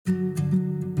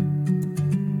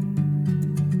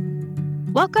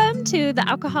Welcome to the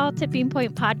Alcohol Tipping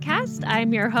Point podcast.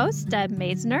 I'm your host, Deb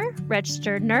Maisner,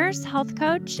 registered nurse, health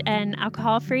coach, and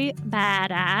alcohol-free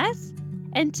badass.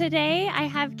 And today I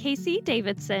have Casey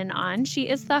Davidson on. She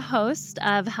is the host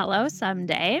of Hello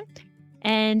Someday,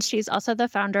 and she's also the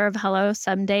founder of Hello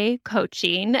Someday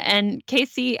Coaching. And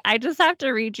Casey, I just have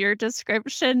to read your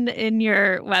description in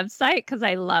your website because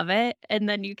I love it, and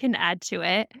then you can add to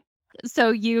it.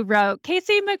 So you wrote,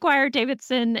 Casey McGuire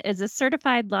Davidson is a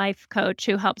certified life coach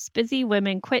who helps busy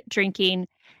women quit drinking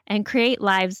and create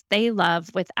lives they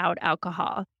love without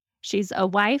alcohol. She's a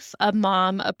wife, a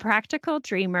mom, a practical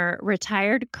dreamer,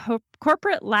 retired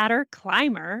corporate ladder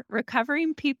climber,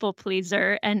 recovering people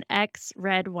pleaser, and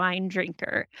ex-red wine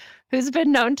drinker who's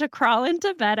been known to crawl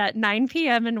into bed at 9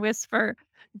 p.m. and whisper,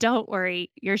 "Don't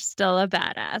worry, you're still a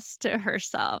badass," to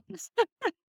herself.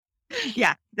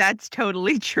 Yeah, that's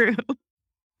totally true.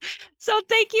 So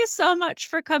thank you so much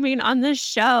for coming on the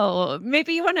show.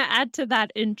 Maybe you want to add to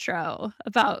that intro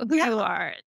about who you Yeah,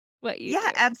 are, what you do.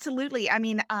 absolutely. I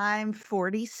mean, I'm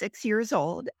 46 years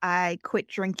old. I quit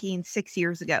drinking 6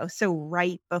 years ago, so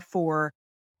right before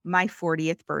my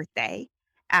 40th birthday,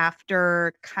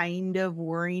 after kind of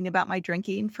worrying about my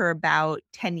drinking for about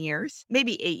 10 years,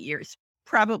 maybe 8 years,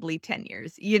 probably 10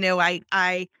 years.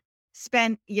 I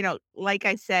spent, like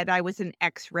I said, I was an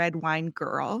ex-red wine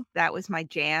girl. That was my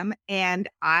jam, and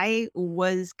I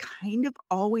was kind of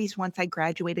always, once I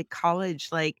graduated college,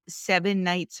 like 7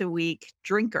 nights a week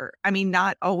drinker. I mean,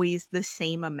 not always the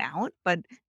same amount, but,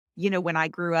 when I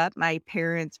grew up, my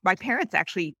parents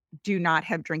actually do not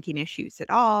have drinking issues at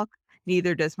all.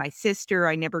 Neither does my sister.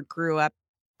 I never grew up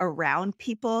around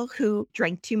people who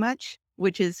drank too much,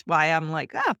 which is why I'm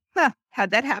like, "Oh, huh,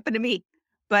 how'd that happen to me?"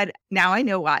 But now I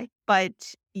know why.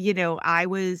 But, they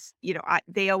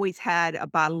always had a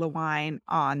bottle of wine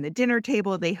on the dinner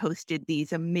table. They hosted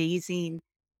these amazing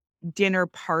dinner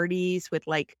parties with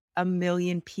like a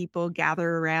million people gather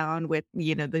around with,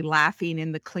 the laughing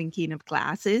and the clinking of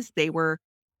glasses. They were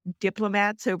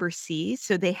diplomats overseas,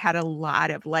 so they had a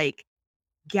lot of like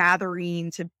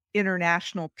gatherings of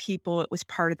international people. It was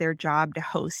part of their job to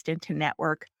host and to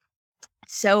network.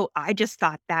 So I just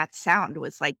thought that sound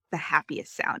was like the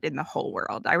happiest sound in the whole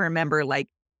world. I remember like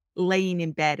laying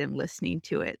in bed and listening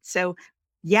to it. So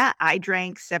yeah, I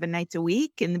drank 7 nights a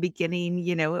week. In the beginning,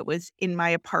 it was in my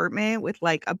apartment with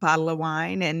like a bottle of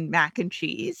wine and mac and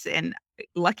cheese and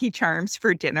Lucky Charms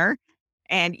for dinner.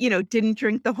 And, didn't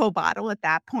drink the whole bottle at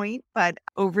that point. But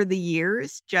over the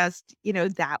years, just,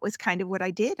 that was kind of what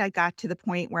I did. I got to the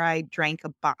point where I drank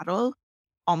a bottle,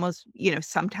 almost,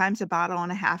 sometimes a bottle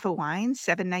and a half of wine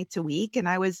 7 nights a week. And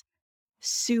I was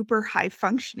super high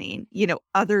functioning,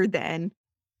 other than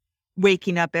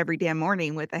waking up every damn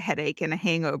morning with a headache and a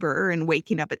hangover and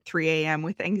waking up at 3 a.m.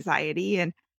 with anxiety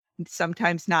and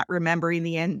sometimes not remembering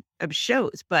the end of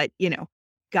shows. But,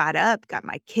 got up, got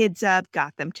my kids up,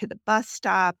 got them to the bus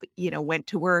stop, went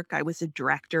to work. I was a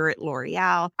director at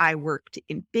L'Oreal. I worked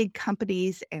in big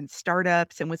companies and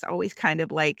startups and was always kind of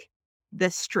like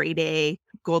the straight A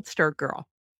gold star girl.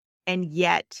 And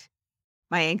yet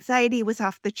my anxiety was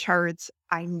off the charts.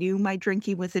 I knew my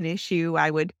drinking was an issue.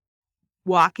 I would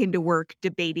walk into work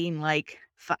debating like,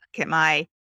 "Fuck, am I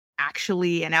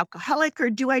actually an alcoholic or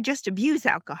do I just abuse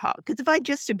alcohol? Because if I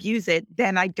just abuse it,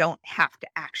 then I don't have to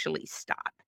actually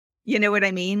stop." You know what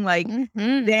I mean? Like,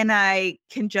 Mhm. then I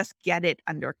can just get it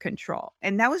under control.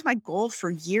 And that was my goal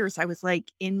for years. I was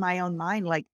like, in my own mind,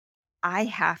 like, I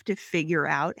have to figure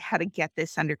out how to get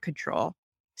this under control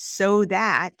so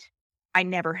that I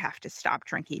never have to stop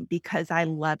drinking because I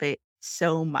love it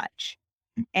so much.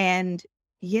 And,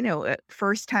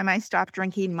 first time I stopped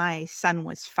drinking, my son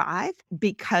was 5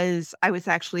 because I was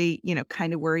actually,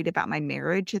 kind of worried about my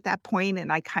marriage at that point,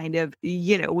 and I kind of,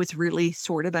 was really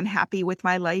sort of unhappy with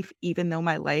my life, even though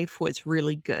my life was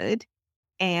really good.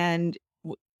 And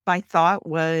my thought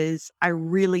was, I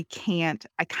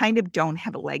kind of don't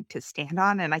have a leg to stand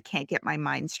on, and I can't get my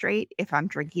mind straight if I'm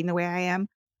drinking the way I am.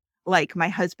 Like, my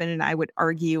husband and I would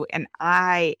argue, and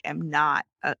I am not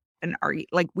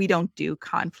like, we don't do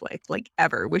conflict, like,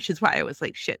 ever, which is why I was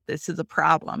like, "Shit, this is a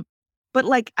problem." But,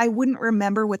 like, I wouldn't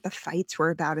remember what the fights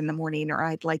were about in the morning, or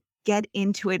I'd, like, get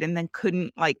into it and then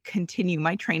couldn't, like, continue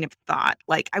my train of thought.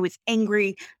 Like, I was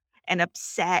angry and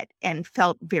upset and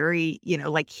felt very,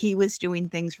 like he was doing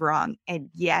things wrong, and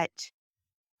yet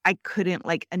I couldn't,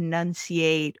 like,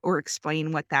 enunciate or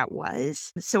explain what that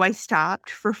was. So I stopped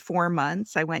for 4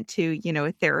 months. I went to,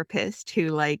 a therapist who,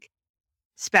 like,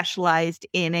 specialized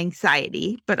in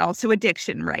anxiety, but also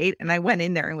addiction, right? And I went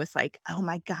in there and was like, "Oh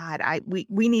my god,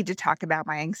 we need to talk about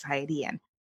my anxiety and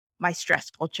my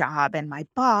stressful job and my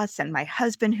boss and my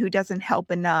husband who doesn't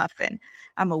help enough. And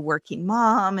I'm a working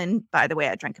mom. And by the way,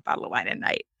 I drank a bottle of wine a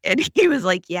night. And he was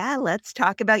like, yeah, let's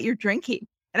talk about your drinking.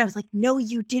 And I was like, no,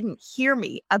 you didn't hear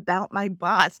me about my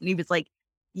boss. And he was like,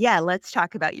 yeah, let's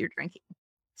talk about your drinking.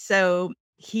 So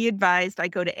he advised I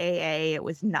go to AA. It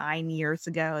was 9 years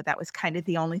ago. That was kind of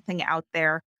the only thing out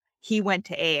there. He went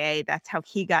to AA. That's how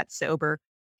he got sober.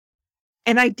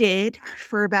 And I did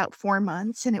for about 4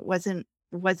 months, and it wasn't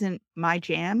my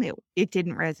jam. It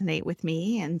didn't resonate with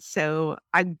me, and so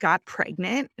I got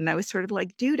pregnant, and I was sort of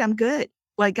like, "Dude, I'm good.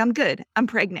 Like, I'm good. I'm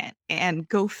pregnant." And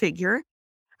go figure.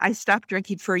 I stopped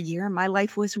drinking for a year, and my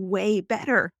life was way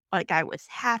better. Like, I was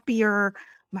happier,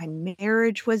 my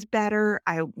marriage was better,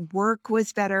 I work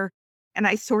was better, and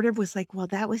I sort of was like, "Well,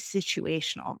 that was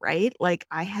situational," right? Like,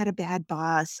 I had a bad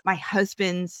boss, my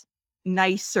husband's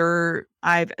nicer,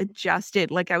 I've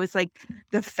adjusted, like, I was like,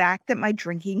 the fact that my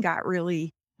drinking got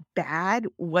really bad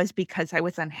was because I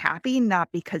was unhappy,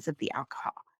 not because of the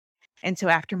alcohol. And so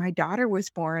after my daughter was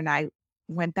born, I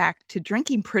went back to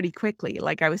drinking pretty quickly.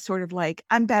 Like, I was sort of like,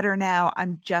 "I'm better now.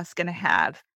 I'm just gonna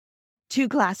have 2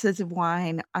 glasses of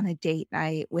wine on a date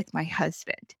night with my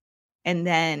husband." And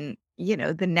then,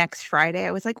 the next Friday,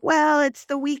 I was like, "Well, it's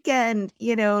the weekend,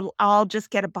 I'll just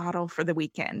get a bottle for the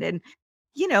weekend." And,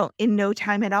 in no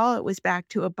time at all, it was back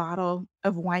to a bottle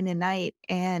of wine a night.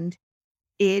 And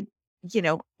it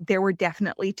there were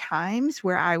definitely times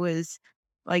where I was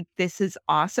like, "This is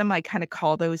awesome." I kinda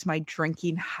call those my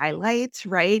drinking highlights,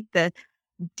 right? The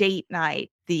date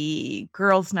night, the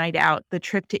girls' night out, the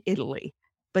trip to Italy.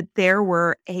 But there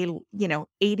were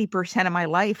 80% of my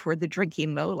life were the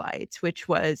drinking lowlights, which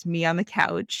was me on the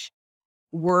couch,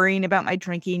 worrying about my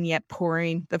drinking, yet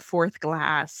pouring the 4th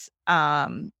glass.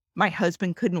 My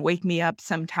husband couldn't wake me up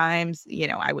sometimes,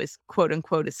 I was, quote,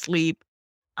 unquote, "asleep."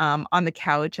 On the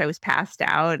couch. I was passed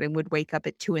out and would wake up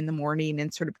at 2 in the morning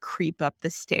and sort of creep up the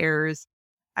stairs.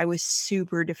 I was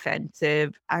super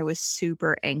defensive. I was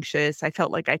super anxious. I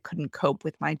felt like I couldn't cope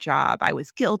with my job. I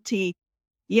was guilty,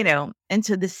 and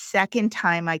so the second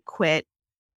time I quit,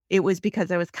 it was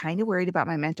because I was kinda worried about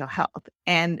my mental health.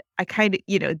 And I kinda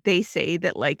they say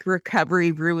that, like,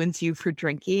 recovery ruins you for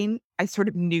drinking. I sort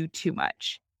of knew too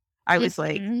much. I was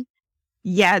like, Mhm.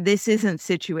 yeah, this isn't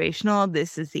situational,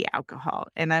 this is the alcohol.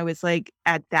 And I was, like,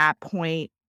 at that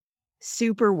point,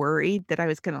 super worried that I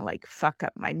was gonna, like, fuck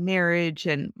up my marriage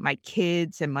and my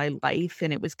kids and my life,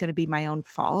 and it was gonna be my own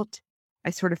fault.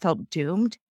 I sort of felt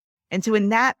doomed. And so in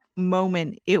that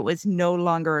moment, it was no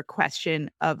longer a question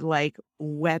of, like,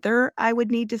 whether I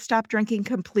would need to stop drinking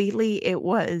completely. It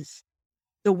was,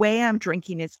 the way I'm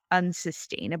drinking is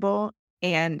unsustainable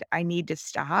and I need to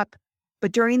stop.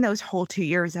 But during those whole 2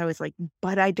 years, I was like,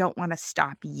 "But I don't wanna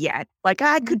stop yet." Like,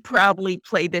 I could probably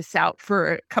play this out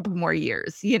for a couple more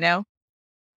years, you know?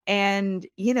 And,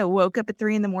 woke up at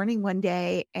 3 in the morning one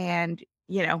day and,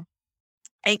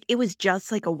 it was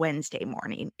just like a Wednesday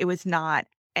morning. It was not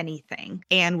anything,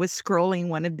 and was scrolling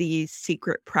one of these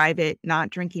secret private not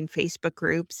drinking Facebook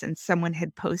groups, and someone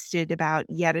had posted about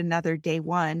yet another day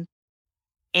one.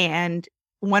 And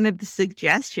one of the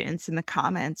suggestions in the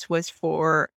comments was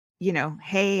for,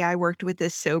 "Hey, I worked with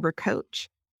this sober coach."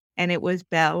 And it was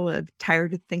Belle of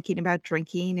Tired of Thinking About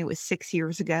Drinking. It was 6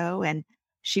 years ago, and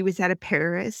she was out of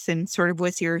Paris and sort of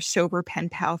was your sober pen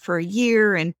pal for a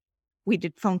year, and we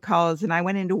did phone calls, and I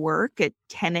went into work at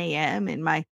 10 AM in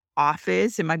my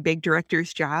office in my big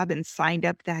director's job and signed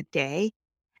up that day,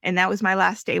 and that was my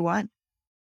last day one.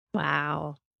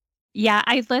 Wow. Yeah,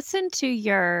 I listened to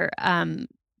your,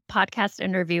 podcast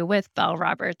interview with Belle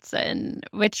Robertson,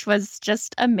 which was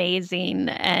just amazing,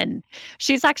 and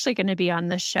she's actually gonna be on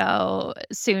the show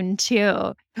soon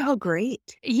too. Oh,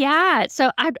 great. Yeah, so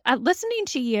listening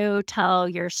to you tell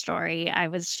your story, I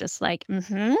was just like,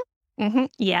 "Mhm, mhm,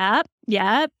 yep,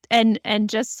 yep," and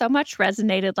just so much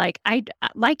resonated, like,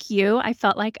 like you, I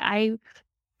felt like I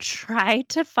tried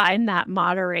to find that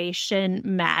moderation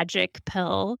magic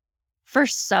pill for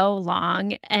so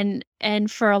long, and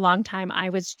for a long time, I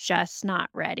was just not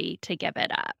ready to give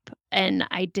it up, and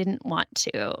I didn't want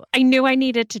to. I knew I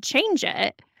needed to change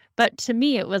it, but to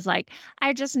me, it was like,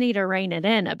 I just need to rein it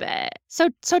in a bit. So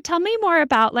tell me more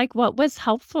about, like, what was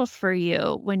helpful for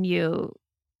you when you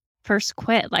first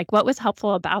quit? Like, what was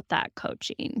helpful about that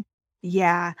coaching?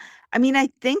 Yeah. I mean, I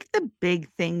think the big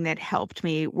thing that helped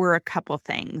me were a couple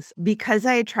things. Because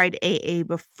I had tried AA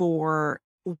before,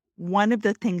 one of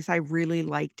the things I really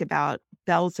liked about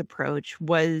Belle's approach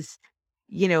was,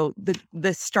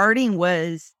 the starting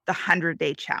was the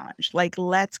 100-day challenge. Like,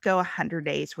 let's go 100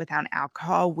 days without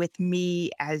alcohol with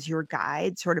me as your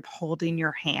guide, sort of holding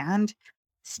your hand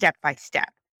step by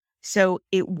step. So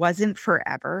it wasn't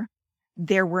forever.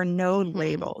 There were no Mhm.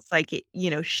 labels. Like,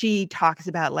 she talks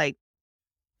about like,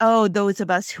 oh, those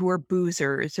of us who are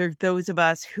boozers or those of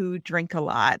us who drink a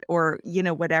lot or,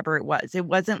 whatever it was. It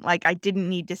wasn't like I didn't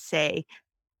need to say,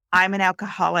 I'm an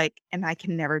alcoholic and I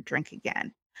can never drink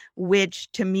again,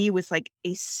 which to me was like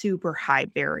a super high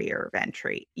barrier of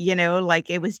entry. Like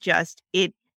it was just,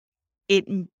 it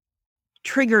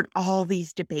triggered all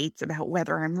these debates about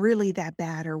whether I'm really that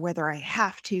bad or whether I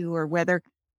have to or whether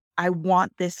I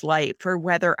want this life or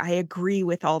whether I agree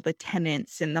with all the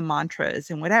tenets and the mantras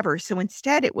and whatever. So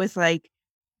instead, it was like,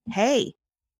 hey,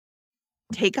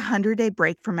 take a 100-day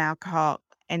break from alcohol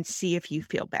and see if you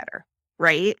feel better.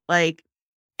 Right. Like,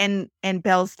 and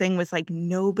Belle's thing was like,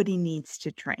 nobody needs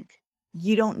to drink.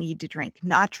 You don't need to drink.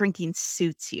 Not drinking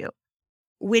suits you.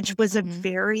 Which was a Mhm.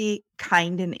 very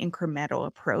kind and incremental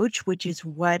approach, which is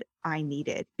what I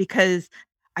needed because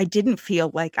I didn't feel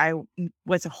like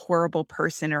was a horrible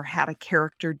person or had a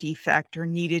character defect or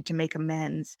needed to make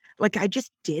amends. Like, I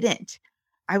just didn't.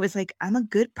 I was like, I'm a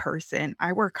good person.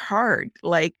 I work hard.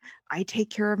 Like, I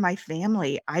take care of my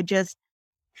family. I just,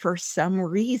 for some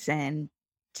reason,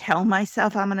 tell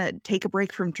myself I'm going to take a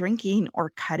break from drinking or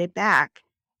cut it back.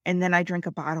 And then I drink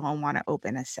a bottle and want to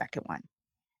open a second one.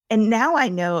 And now I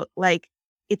know, like,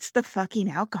 it's the fucking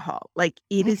alcohol. Like,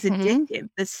 it is Mhm. addictive.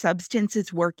 The substance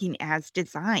is working as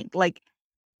designed. Like,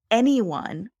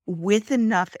 anyone with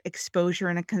enough exposure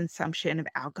and a consumption of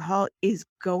alcohol is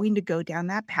going to go down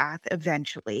that path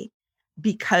eventually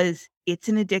because it's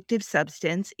an addictive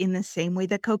substance in the same way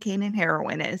that cocaine and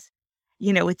heroin is.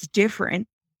 It's different,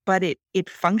 but it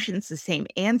functions the same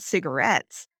and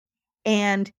cigarettes.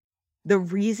 And the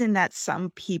reason that some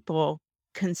people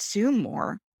consume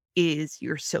more is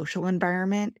your social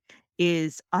environment,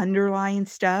 is underlying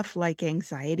stuff like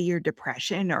anxiety or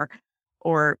depression or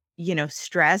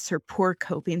stress or poor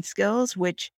coping skills,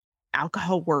 which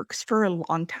alcohol works for a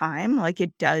long time. Like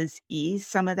it does ease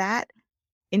some of that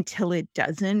until it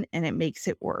doesn't and it makes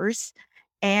it worse.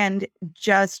 And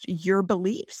just your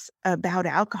beliefs about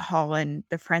alcohol and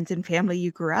the friends and family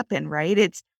you grew up in,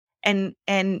 right?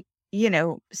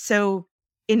 So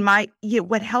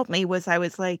what helped me was I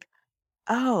was like,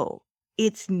 oh,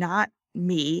 it's not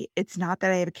me. It's not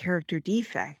that I have a character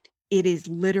defect. It is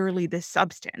literally the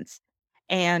substance.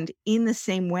 And in the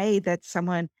same way that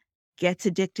someone gets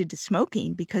addicted to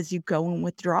smoking because you go in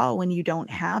withdrawal when you don't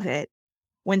have it,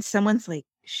 when someone's like,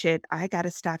 "Shit, I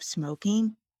gotta stop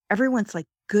smoking," everyone's like,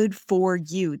 "Good for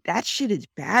you. That shit is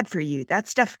bad for you. That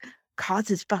stuff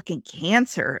causes fucking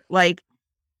cancer." Like,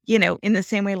 in the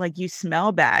same way, like, you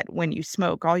smell bad when you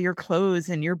smoke, all your clothes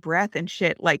and your breath and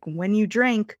shit. Like, when you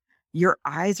drink, your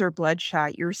eyes are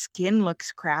bloodshot, your skin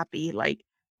looks crappy, like,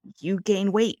 you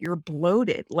gain weight, you're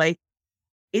bloated. Like,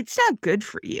 it's not good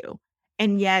for you.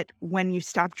 And yet, when you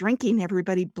stop drinking,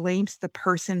 everybody blames the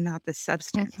person, not the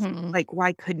substance. Mhm. Like,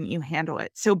 why couldn't you handle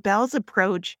it? So Belle's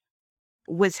approach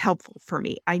was helpful for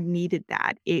me. I needed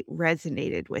that. It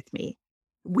resonated with me.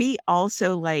 We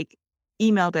also like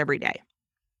emailed every day.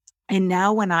 And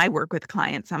now when I work with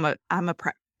clients, I'm a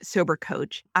sober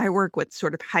coach. I work with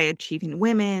sort of high achieving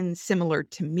women similar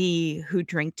to me who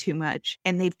drink too much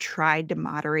and they've tried to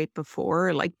moderate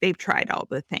before, like they've tried all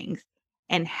the things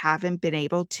and haven't been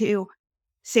able to.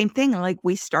 Same thing, like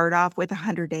we start off with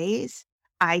 100 days.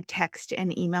 I text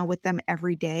and email with them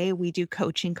every day. We do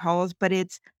coaching calls, but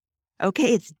it's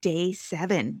okay, it's day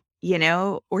 7,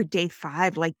 or day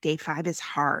 5. Like day 5 is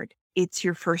hard. It's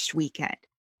your first weekend.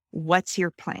 What's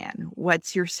your plan?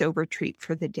 What's your sober treat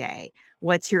for the day?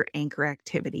 What's your anchor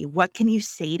activity? What can you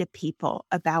say to people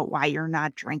about why you're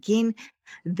not drinking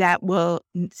that will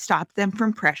stop them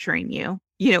from pressuring you?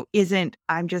 Isn't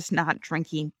I'm just not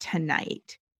drinking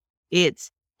tonight.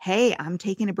 It's, "Hey, I'm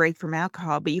taking a break from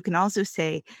alcohol," but you can also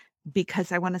say,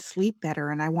 "Because I wanna sleep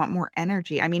better and I want more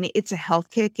energy." I mean, it's a health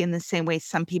kick in the same way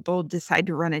some people decide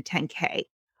to run a 10K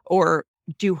or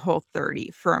do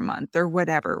Whole30 for a month or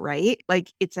whatever, right?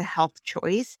 Like, it's a health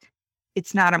choice.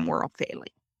 It's not a moral failing.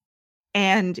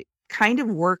 And kind of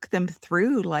work them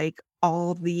through, like,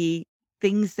 all the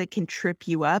things that can trip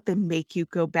you up and make you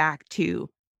go back to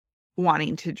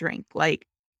wanting to drink, like,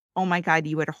 "Oh my god,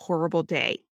 you had a horrible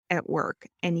day at work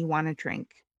and you wanna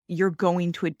drink. You're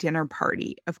going to a dinner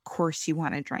party, of course you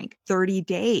wanna drink. 30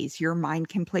 days, your mind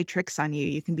can play tricks on you.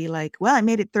 You can be like, "Well, I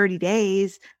made it 30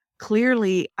 days.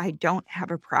 Clearly, I don't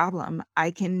have a problem.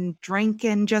 I can drink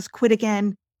and just quit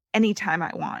again anytime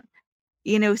I want."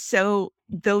 So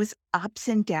those ups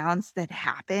and downs that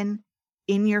happen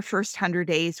in your first 100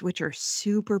 days, which are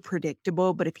super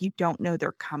predictable, but if you don't know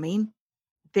they're coming,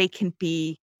 they can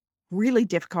be really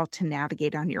difficult to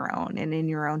navigate on your own and in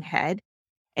your own head.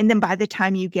 And then by the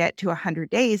time you get to 100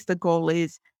 days, the goal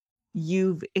is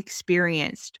you've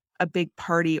experienced a big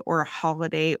party or a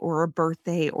holiday or a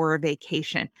birthday or a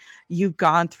vacation. You've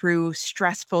gone through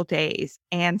stressful days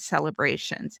and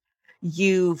celebrations.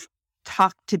 You've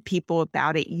talked to people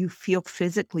about it. You feel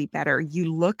physically better.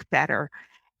 You look better.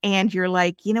 And you're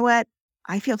like, you know what?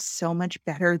 I feel so much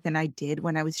better than I did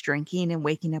when I was drinking and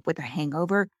waking up with a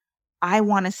hangover. I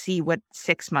want to see what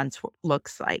 6 months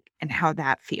looks like and how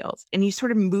that feels. And you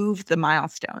sort of move the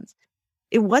milestones.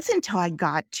 It wasn't until I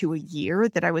got to a year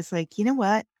that I was like, "You know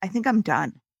what? I think I'm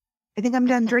done. I think I'm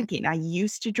done drinking. I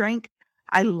used to drink.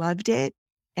 I loved it,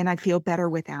 and I feel better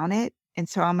without it, and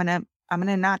so I'm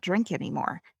gonna not drink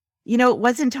anymore." It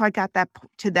wasn't until I got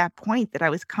to that point that I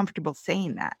was comfortable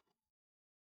saying that.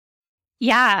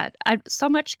 Yeah, so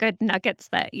much good nuggets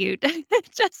that you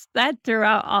just said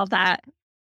throughout all that.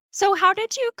 So how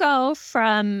did you go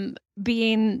from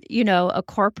being, a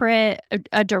corporate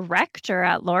a director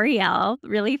at L'Oreal,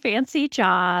 really fancy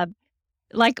job?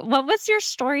 Like, what was your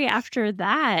story after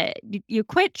that? You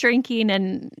quit drinking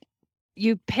and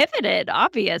you pivoted,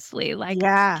 obviously. Like,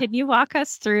 Yeah. can you walk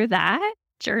us through that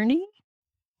journey?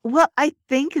 Well, I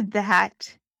think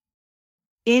that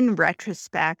in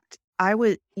retrospect,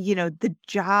 the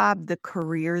job, the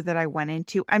career that I went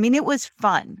into, I mean, it was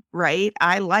fun, right?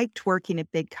 I liked working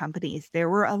at big companies. There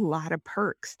were a lot of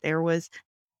perks. There was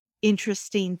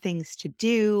interesting things to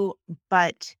do,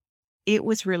 but it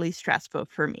was really stressful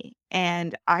for me.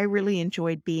 And I really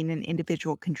enjoyed being an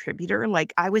individual contributor.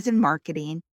 Like I was in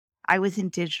marketing, I was in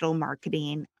digital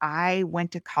marketing. I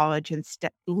went to college and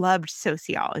loved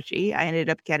sociology. I ended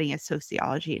up getting a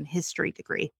sociology and history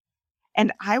degree.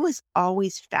 And I was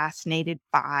always fascinated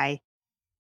by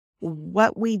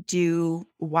what we do,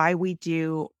 why we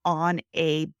do on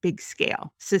a big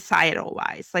scale, societal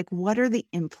wise. Like, what are the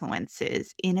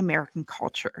influences in American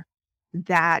culture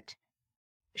that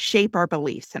shape our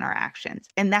beliefs and our actions?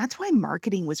 And that's why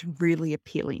marketing was really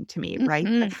appealing to me, right?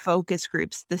 The Mhm. focus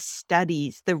groups, the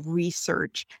studies, the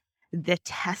research, the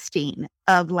testing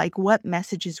of like what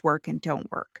messages work and don't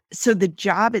work. So the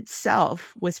job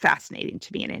itself was fascinating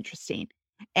to me and interesting.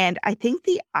 And I think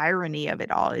the irony of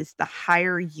it all is the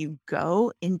higher you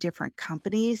go in different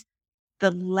companies,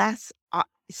 the less,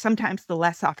 sometimes the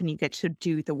less often you get to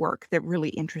do the work that really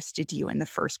interested you in the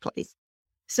first place.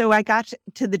 So I got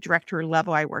to the director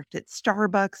level. I worked at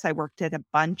Starbucks. I worked at a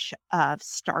bunch of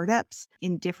startups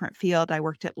in different field. I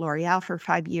worked at L'Oreal for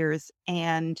 5 years.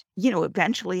 And,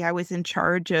 eventually I was in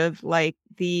charge of like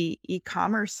the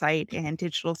e-commerce site and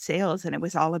digital sales. And it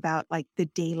was all about like the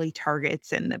daily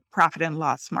targets and the profit and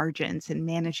loss margins and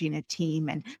managing a team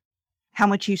and how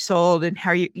much you sold and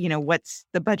how what's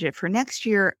the budget for next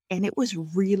year. And it was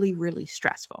really, really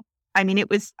stressful. I mean, it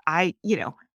was,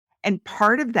 and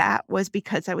part of that was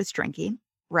because I was drinking,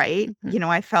 right? Mhm.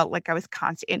 I felt like I was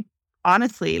constant. And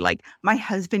honestly, like my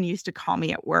husband used to call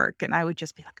me at work and I would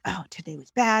just be like, oh, today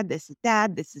was bad. This is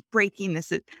bad. This is breaking.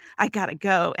 I gotta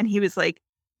go. And he was like,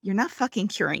 you're not fucking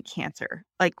curing cancer.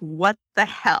 Like, what the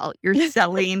hell? You're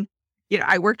selling,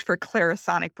 I worked for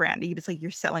Clarisonic brand. He was like, you're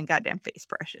selling goddamn face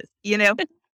brushes?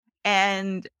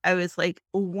 And I was like,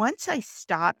 once I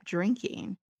stopped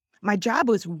drinking, my job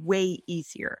was way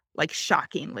easier, like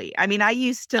shockingly. I mean, I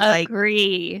used to like,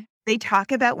 Agree. they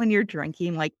talk about when you're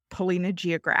drinking, like pulling a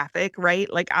geographic,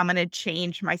 right? Like, I'm going to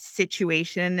change my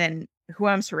situation and who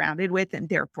I'm surrounded with, and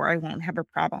therefore I won't have a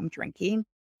problem drinking.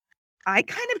 I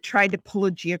kind of tried to pull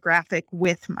a geographic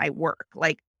with my work.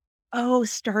 Like, oh,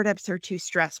 startups are too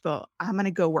stressful. I'm going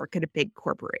to go work at a big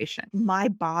corporation. My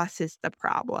boss is the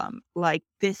problem. Like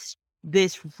this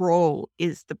role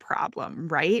is the problem,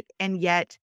 right? And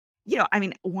yet, I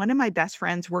mean, one of my best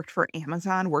friends worked for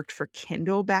Amazon, worked for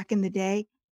Kindle back in the day,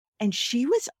 and she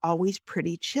was always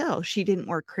pretty chill. She didn't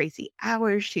work crazy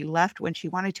hours. She left when she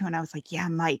wanted to. And I was like, yeah,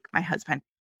 Mike, my husband,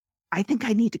 I think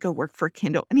I need to go work for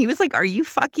Kindle. And he was like, are you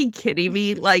fucking kidding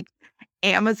me? Like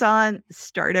Amazon,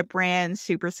 startup brand,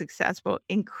 super successful,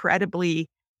 incredibly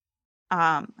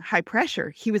high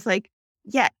pressure. He was like,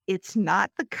 yeah, it's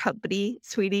not the company,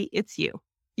 sweetie, it's you.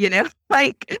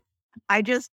 Like I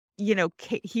just,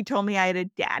 he told me I had a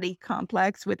daddy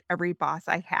complex with every boss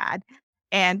I had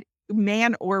and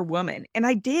man or woman. And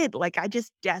I did, like, I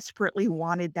just desperately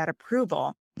wanted that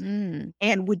approval Mm.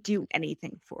 and would do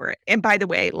anything for it. And by the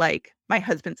way, like, my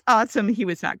husband's awesome. He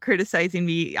was not criticizing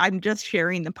me. I'm just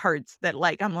sharing the parts that,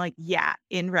 like, I'm like, yeah,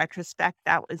 in retrospect,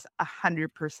 that was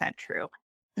 100% true.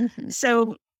 Mhm.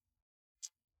 So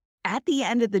at the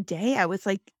end of the day, I was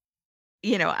like,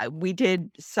 we did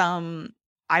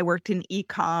I worked in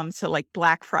e-com. So like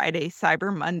Black Friday,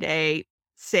 Cyber Monday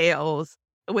sales.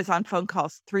 was on phone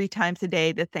calls 3 times a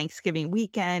day the Thanksgiving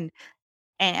weekend,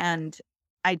 and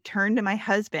I turned to my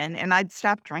husband and I'd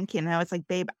stopped drinking, and I was like,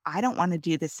 "Babe, I don't wanna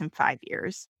do this in 5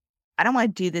 years. I don't wanna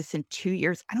do this in 2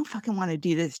 years. I don't fucking wanna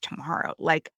do this tomorrow.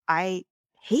 Like, I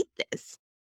hate this."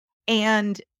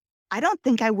 And I don't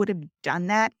think I would have done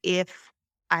that if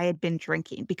I had been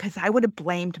drinking because I would have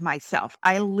blamed myself.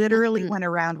 I literally Mhm. went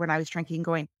around when I was drinking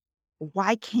going,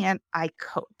 "Why can't I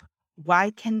cope?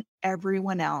 Why can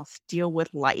everyone else deal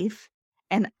with life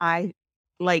and I,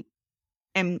 like,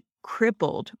 am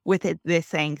crippled with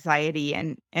this anxiety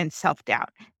and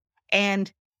self-doubt?"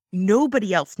 And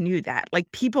nobody else knew that.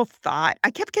 Like, people thought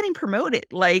I kept getting promoted.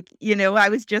 Like, I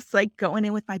was just, like, going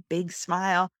in with my big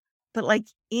smile, but, like,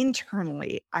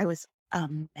 internally, I was a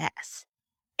mess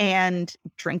and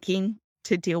drinking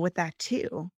to deal with that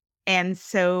too. And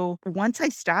so once I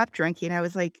stopped drinking, I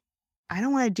was like, I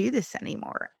don't want to do this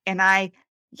anymore. And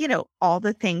all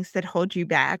the things that hold you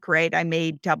back, right? I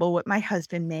made double what my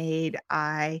husband made.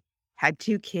 I had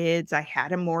 2 kids. I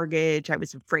had a mortgage. I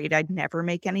was afraid I'd never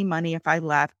make any money if I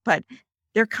left. But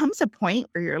there comes a point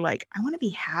where you're like, I want to be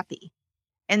happy.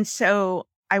 And so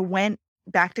I went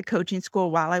back to coaching school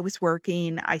while I was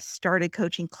working. I started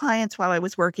coaching clients while I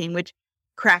was working, which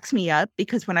cracks me up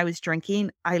because when I was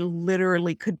drinking, I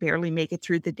literally could barely make it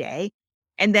through the day.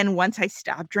 And then once I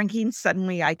stopped drinking,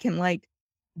 suddenly I can like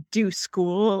do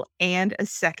school and a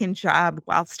second job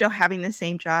while still having the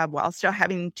same job, while still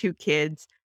having 2 kids.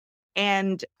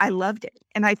 And I loved it.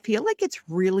 And I feel like it's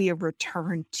really a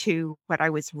return to what I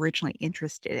was originally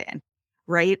interested in,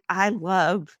 right? I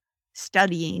love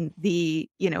studying the,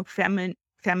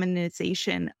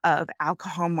 feminization of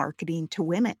alcohol marketing to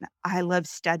women. I love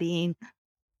studying,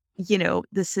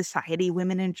 the society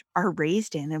are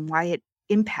raised in and why it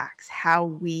impacts how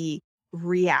we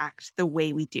react the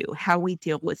way we do, how we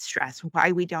deal with stress,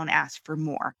 why we don't ask for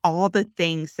more, all the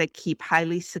things that keep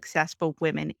highly successful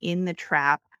women in the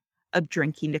trap of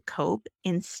drinking to cope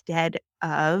instead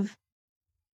of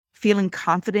feeling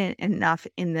confident enough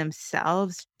in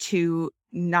themselves to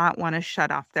not want to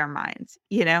shut off their minds?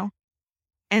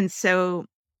 And so,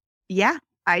 yeah,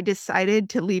 I decided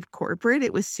to leave corporate.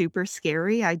 It was super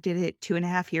scary. I did it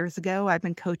 2.5 years ago. I've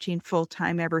been coaching full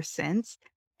time ever since,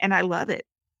 and I love it.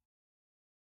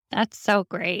 That's so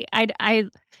great. I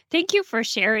thank you for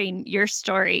sharing your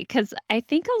story because I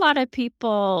think a lot of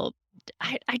people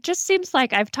I just seems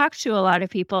like I've talked to a lot of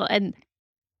people, and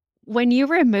when you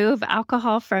remove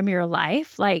alcohol from your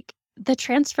life, like, the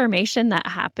transformation that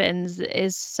happens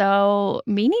is so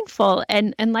meaningful,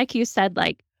 and like you said,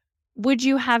 like, would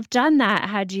you have done that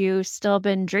had you still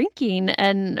been drinking?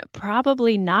 And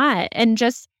probably not, and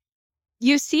just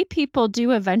you see people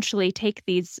do eventually take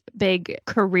these big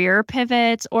career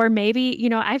pivots, or maybe,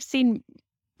 I've seen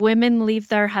women leave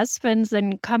their husbands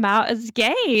and come out as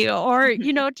gay, or,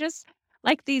 just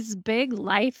like these big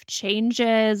life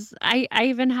changes. I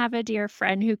even have a dear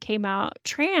friend who came out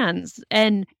trans.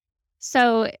 And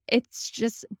so it's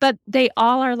just, but they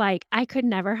all are like, I could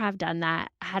never have done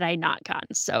that had I not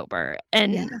gotten sober. Yeah.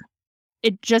 And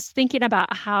it just thinking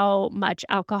about how much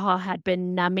alcohol had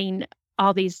been numbing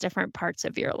all these different parts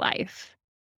of your life.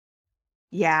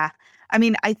 Yeah. I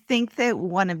mean, I think that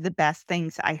one of the best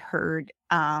things I heard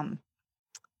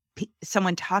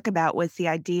someone talk about was the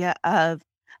idea of,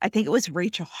 I think it was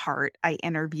Rachel Hart. I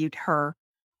interviewed her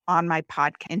on my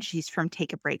podcast, and she's from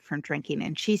Take a Break from Drinking.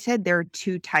 And she said there are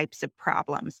 2 types of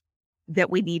problems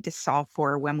that we need to solve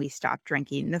for when we stop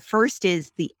drinking. The first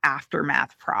is the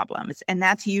aftermath problems. And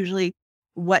that's usually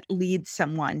what leads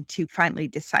someone to finally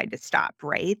decide to stop,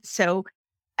 right? So,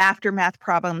 aftermath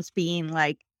problems being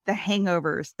like the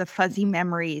hangovers, the fuzzy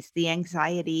memories, the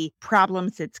anxiety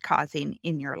problems it's causing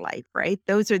in your life, right?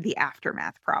 Those are the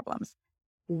aftermath problems.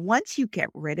 Once you get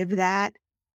rid of that,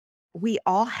 we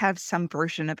all have some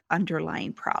version of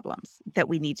underlying problems that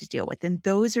we need to deal with. And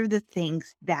those are the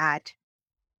things that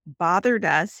bothered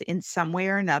us in some way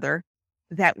or another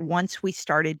that once we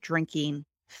started drinking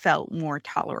felt more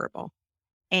tolerable.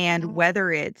 And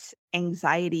whether it's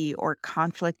anxiety or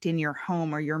conflict in your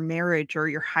home or your marriage or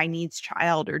your high needs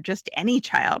child or just any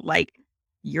child, like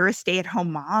you're a stay at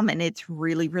home mom and it's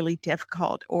really, really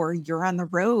difficult, or you're on the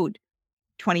road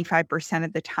 25%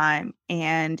 of the time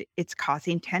and it's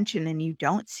causing tension and you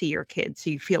don't see your kids. So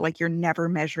you feel like you're never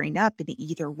measuring up in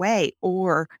either way.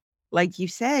 Or like you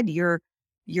said, you're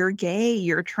gay,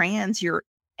 you're trans, you're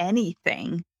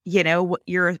anything.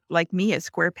 You're like me, a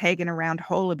square peg in a round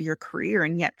hole of your career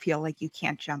and yet feel like you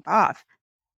can't jump off.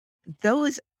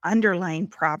 Those underlying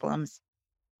problems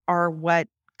are what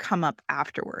come up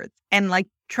afterwards. And like,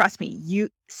 trust me, you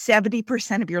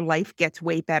 70% of your life gets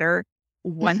way better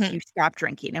once Mhm. you stop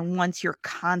drinking and once you're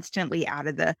constantly out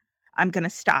of the, I'm going to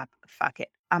stop, fuck it.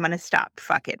 I'm going to stop,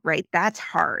 fuck it, right? That's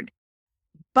hard.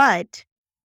 But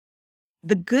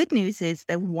the good news is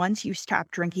that once you stop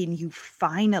drinking, you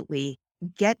finally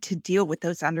get to deal with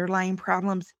those underlying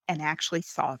problems and actually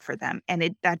solve for them.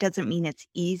 And that doesn't mean it's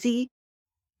easy,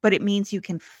 but it means you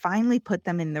can finally put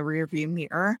them in the rearview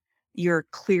mirror. You're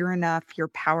clear enough, you're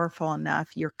powerful enough,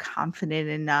 you're confident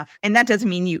enough. And that doesn't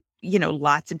mean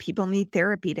lots of people need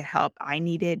therapy to help. I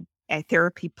needed a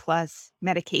therapy plus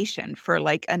medication for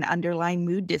like an underlying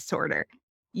mood disorder.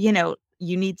 You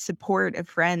need support of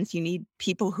friends, you need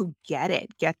people who get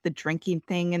the drinking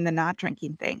thing and the not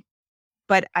drinking thing.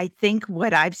 But I think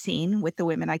what I've seen with the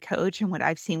women I coach and what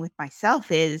I've seen with myself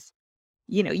is,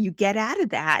 you get out of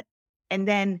that and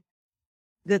then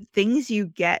the things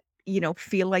you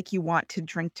feel like you want to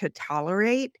drink to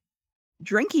tolerate,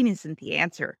 drinking isn't the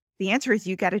answer. The answer is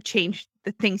you gotta change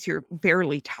the things you're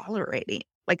barely tolerating.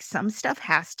 Like, some stuff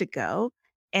has to go,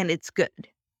 and it's good.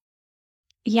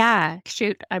 Yeah,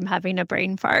 shoot, I'm having a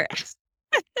brain fart.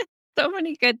 So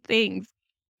many good things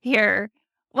here.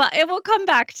 Well, it will come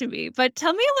back to me, but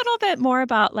tell me a little bit more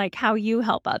about, like, how you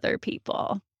help other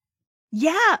people.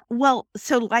 Yeah, well,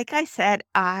 so like I said,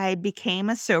 I became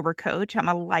a sober coach. I'm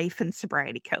a life and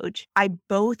sobriety coach. I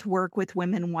both work with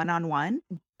women one-on-one,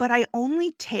 but I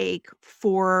only take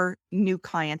 4 new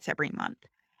clients every month.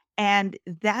 And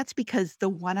that's because the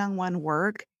one-on-one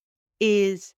work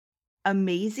is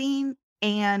amazing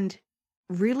and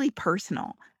really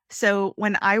personal. So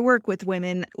when I work with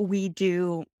women, we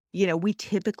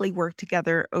typically work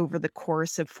together over the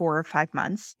course of 4 or 5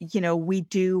 months. We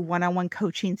do one-on-one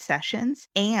coaching sessions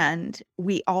and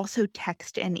we also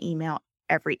text and email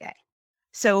every day.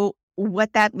 So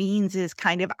what that means is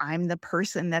kind of I'm the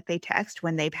person that they text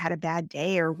when they've had a bad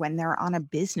day or when they're on a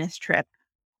business trip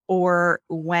or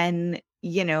when,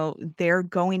 they're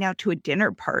going out to a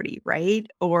dinner party, right?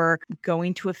 Or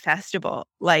going to a festival.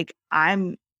 Like,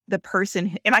 I'm the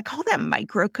person and I call that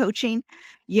micro coaching.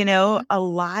 Mhm. A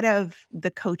lot of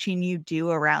the coaching you do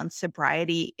around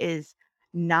sobriety is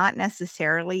not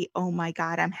necessarily, "Oh my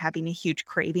god, I'm having a huge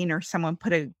craving," or someone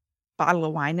put a bottle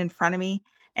of wine in front of me,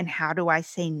 and how do I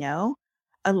say no?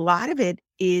 A lot of it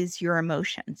is your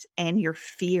emotions and your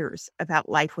fears about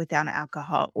life without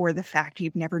alcohol, or the fact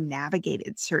you've never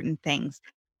navigated certain things,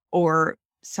 or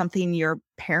something your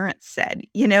parents said.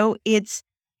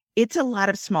 It's a lot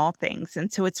of small things,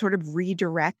 and so it's sort of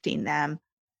redirecting them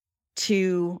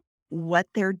to what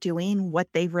they're doing,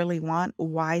 what they really want,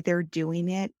 why they're doing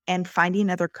it, and finding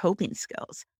other coping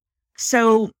skills.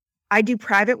 So, I do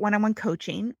private one-on-one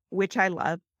coaching, which I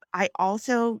love. I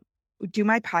also do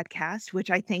my podcast, which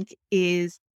I think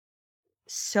is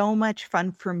so much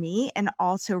fun for me and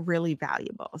also really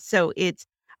valuable. So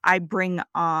I bring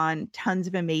on tons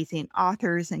of amazing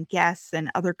authors and guests and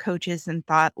other coaches and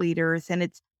thought leaders, and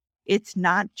it's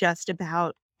not just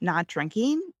about not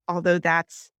drinking, although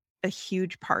that's a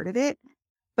huge part of it,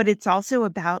 but it's also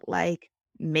about like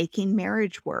making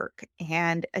marriage work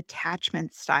and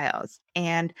attachment styles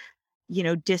and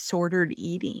disordered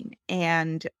eating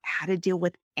and how to deal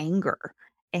with anger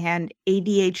and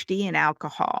ADHD and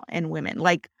alcohol and women,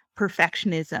 like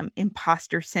perfectionism,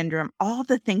 imposter syndrome, all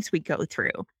the things we go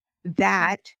through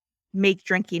that make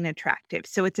drinking attractive.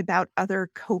 So it's about other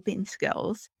coping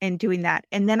skills and doing that.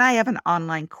 And then I have an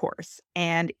online course,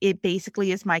 and it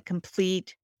basically is my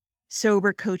complete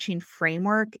sober coaching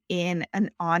framework in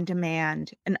an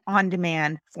on-demand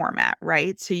format,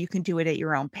 right? So you can do it at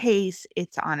your own pace.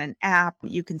 It's on an app.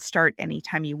 You can start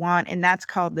anytime you want, and that's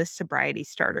called the Sobriety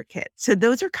Starter Kit. So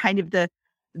those are kind of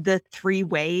the 3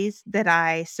 ways that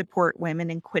I support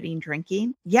women in quitting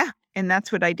drinking. Yeah, and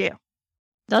that's what I do.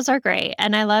 Those are great,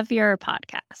 and I love your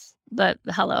podcast, the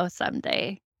Hello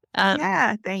Someday. Um,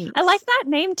 Yeah, I like thanks. that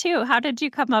name too. How did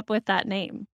you come up with that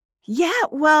name? Yeah,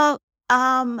 well,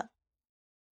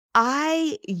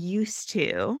 I used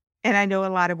to, and I know a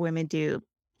lot of women do,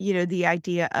 the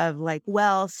idea of like,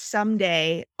 well,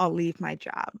 someday I'll leave my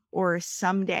job, or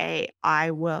someday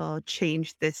I will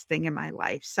change this thing in my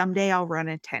life. Someday I'll run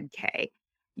a 10K,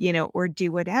 or do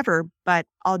whatever, but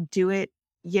I'll do it,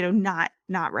 not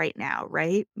right now,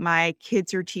 right? My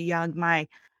kids are too young. My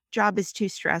job is too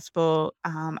stressful.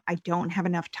 I don't have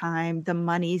enough time. The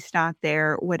money's not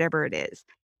there, whatever it is.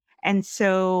 And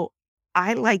so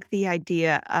I like the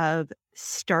idea of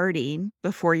starting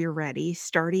before you're ready,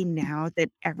 starting now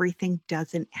that everything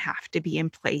doesn't have to be in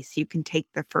place. You can take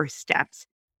the first steps.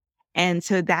 And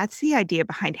so that's the idea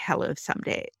behind Hello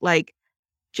Someday. Like,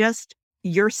 just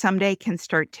your someday can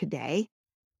start today.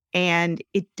 And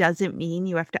it doesn't mean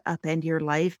you have to upend your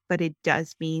life, but it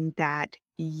does mean that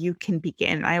you can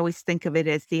begin. I always think of it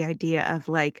as the idea of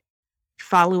like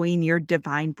following your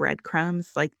divine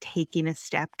breadcrumbs, like taking a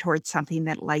step towards something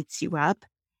that lights you up,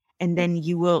 and then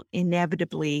you will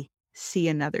inevitably see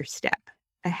another step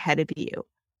ahead of you.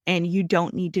 And you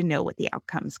don't need to know what the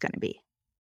outcome's going to be.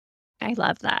 I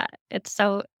love that. It's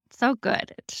so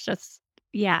good. It's just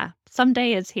yeah,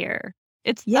 someday is here.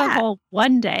 It's the Yeah. whole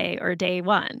one day or day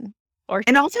 1 or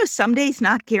And also some days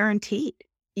not guaranteed,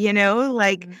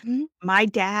 like Mhm. my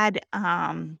dad,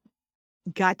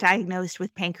 got diagnosed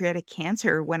with pancreatic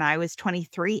cancer when I was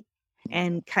 23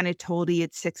 and kinda told he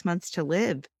had 6 months to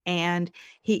live, and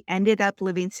he ended up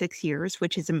living 6 years,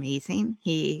 which is amazing.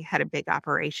 He had a big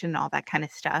operation, all that kinda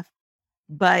stuff,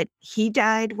 but he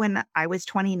died when I was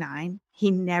 29.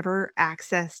 He never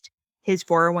accessed his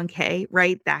 401k,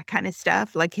 right? That kinda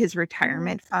stuff, like his Oh.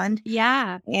 retirement fund,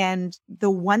 Yeah. and the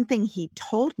one thing he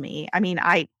told me, I mean,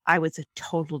 I was a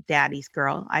total daddy's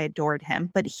girl. I adored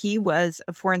him, but he was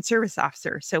a foreign service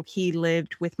officer. So he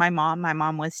lived with my mom. My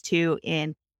mom was too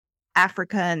in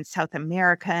Africa and South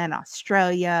America and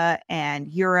Australia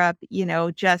and Europe,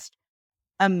 just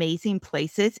amazing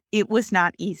places. It was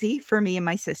not easy for me and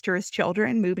my sister as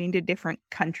children moving to different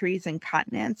countries and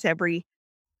continents every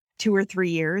 2 or 3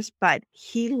 years, but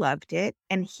he loved it,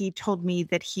 and he told me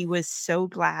that he was so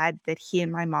glad that he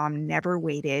and my mom never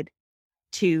waited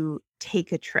to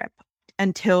take a trip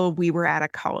until we were out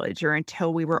of college or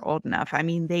until we were old enough. I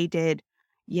mean, they did,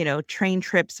 train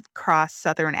trips across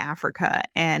Southern Africa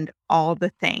and all the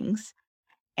things,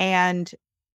 and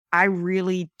I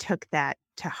really took that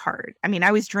to heart. I mean,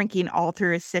 I was drinking all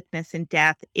through his sickness and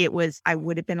death. I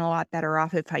would have been a lot better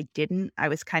off if I didn't. I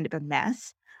was kind of a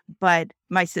mess. But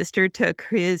my sister took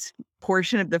his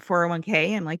portion of the 401k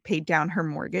and like paid down her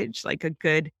mortgage like a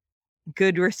good,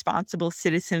 responsible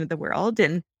citizen of the world.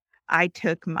 And I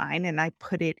took mine and I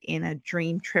put it in a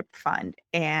dream trip fund.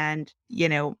 And,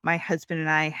 my husband and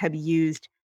I have used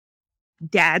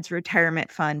dad's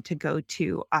retirement fund to go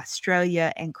to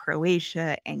Australia and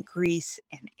Croatia and Greece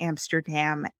and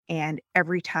Amsterdam. And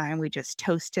every time we just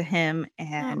toast to him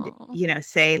and, Oh,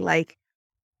 say, like,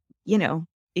 you know,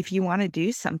 if you want to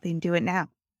do something, do it now.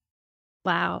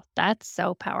 wow, that's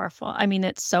so powerful. I mean,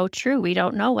 it's so true. We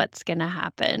don't know what's gonna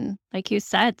happen. Like you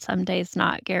said, some days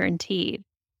not guaranteed.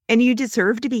 And you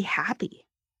deserve to be happy.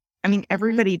 I mean, Mhm.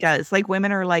 everybody does. Like,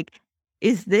 women are like,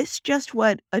 is this just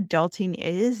what adulting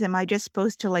is? Am I just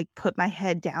supposed to like put my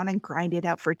head down and grind it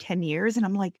out for 10 years? And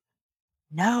I'm like,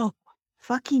 no,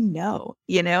 fucking no,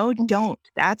 don't.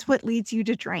 That's what leads you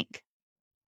to drink.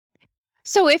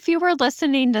 So if you were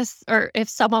listening to or if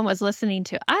someone was listening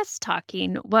to us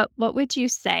talking, what would you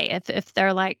say if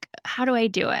they're like, "How do I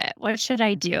do it? What should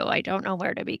I do? I don't know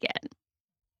where to begin."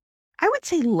 I would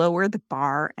say lower the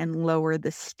bar and lower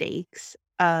the stakes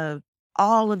of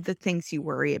all of the things you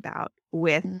worry about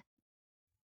with, Mm,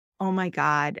 "Oh my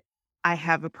god, I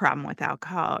have a problem with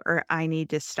alcohol," or "I need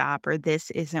to stop," or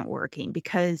 "This isn't working,"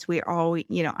 because we always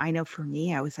I know for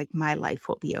me, I was like, "My life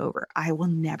will be over. I will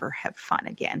never have fun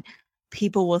again.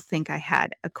 People will think I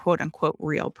had a quote unquote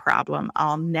real problem.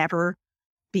 I'll never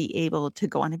be able to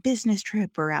go on a business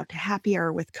trip or out to happy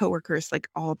hour with coworkers," like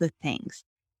all the things.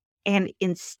 And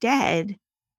instead,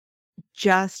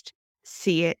 just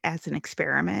see it as an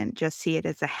experiment, just see it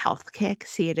as a health kick,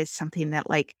 see it as something that,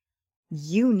 like,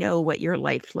 what your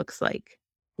life looks like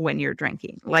when you're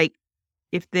drinking. Like,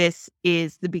 if this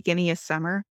is the beginning of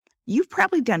summer, you've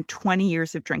probably done 20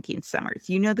 years of drinking summers.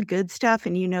 You know the good stuff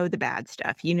and you know the bad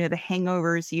stuff. You know the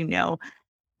hangovers,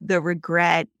 the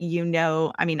regret,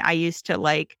 I mean, I used to,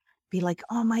 like, be like,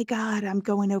 "Oh my god, I'm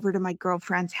going over to my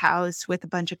girlfriend's house with a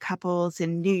bunch of couples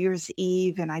and New Year's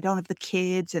Eve, and I don't have the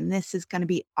kids, and this is gonna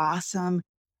be awesome."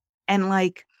 And,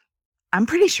 like, I'm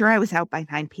pretty sure I was out by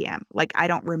 9 PM. Like, I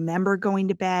don't remember going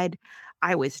to bed.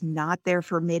 I was not there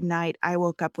for midnight. I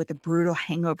woke up with a brutal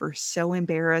hangover, so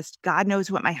embarrassed. God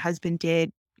knows what my husband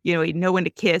did. He had no one to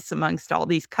kiss amongst all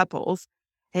these couples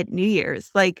at New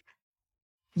Year's. Like,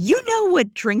 you know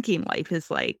what drinking life is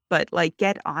like, but, like,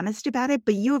 get honest about it,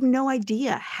 but you have no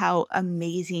idea how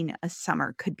amazing a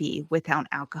summer could be without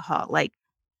alcohol. Like,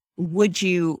 would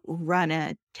you run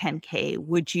a 10K?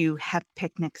 Would you have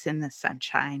picnics in the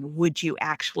sunshine? Would you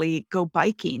actually go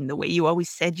biking the way you always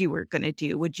said you were gonna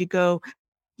do? Would you go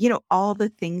all the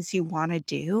things you wanna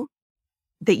do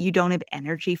that you don't have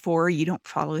energy for, you don't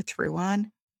follow through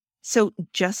on? So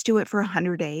just do it for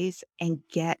 100 days and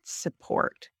get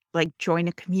support. Like, join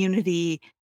a community,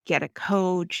 get a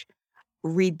coach,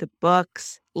 read the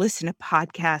books, listen to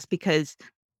podcasts because,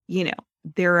 you know,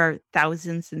 there are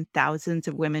thousands and thousands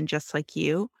of women just like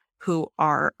you who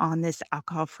are on this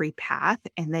alcohol-free path,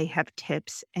 and they have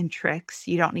tips and tricks.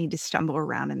 You don't need to stumble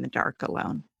around in the dark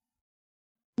alone.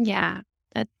 Yeah.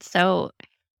 That's so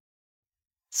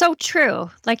true.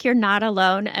 Like you're not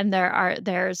alone and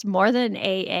there's more than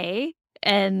AA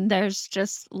and there's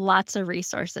just lots of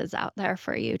resources out there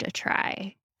for you to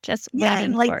try. Just Yeah,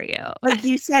 and waiting for you. like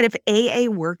you said, if AA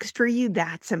works for you,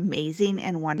 that's amazing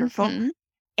and wonderful. Mhm.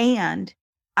 And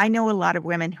I know a lot of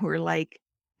women who are like,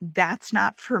 "That's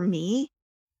not for me,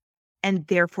 and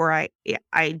therefore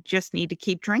I just need to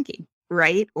keep drinking,"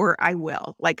 right? Or I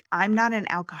will. Like, I'm not an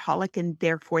alcoholic, and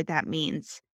therefore that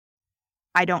means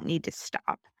I don't need to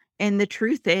stop. And the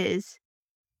truth is,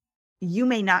 you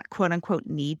may not, quote, unquote,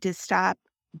 "need to stop,"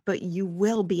 but you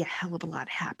will be a hell of a lot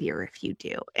happier if you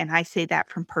do. And I say that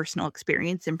from personal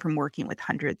experience and from working with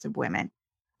hundreds of women.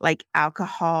 Like,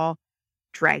 alcohol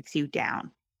drags you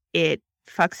down. It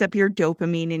fucks up your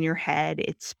dopamine in your head.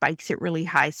 It spikes it really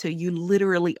high. So you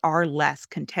literally are less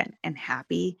content and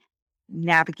happy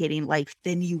navigating life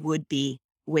than you would be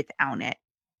without it.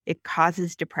 It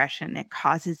causes depression. It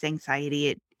causes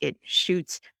anxiety. It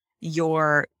shoots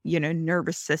your,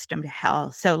 nervous system to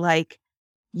hell. So like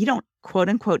you don't quote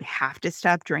unquote have to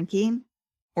stop drinking,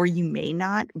 or you may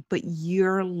not, but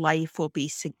your life will be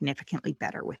significantly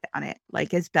better without it.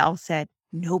 Like as Belle said,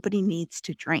 nobody needs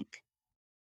to drink.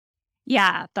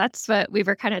 Yeah, that's what we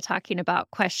were kinda talking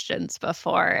about questions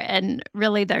before, and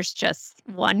really there's just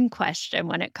one question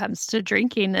when it comes to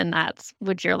drinking, and that's,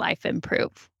 would your life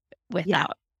improve Yeah.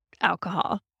 without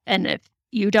alcohol? And if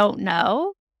you don't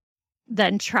know,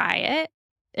 then try it,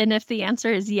 and if the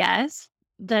answer is yes,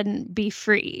 then be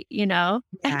free, you know?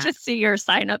 I Yeah. just see your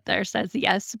sign up there says,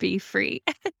 "Yes, be free."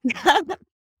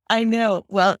 I know.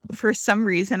 Well, for some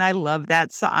reason, I love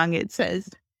that song. It says,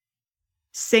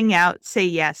 "Sing out, say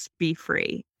yes, be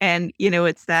free." And,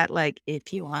 it's that like,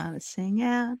 if you wanna sing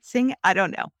out, sing I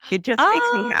don't know. It just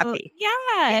makes me Oh, happy. If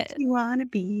yeah. you wanna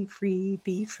be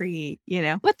free, you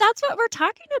know? But that's what we're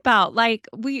talking about. Like,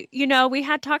 we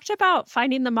had talked about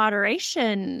finding the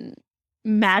moderation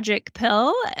magic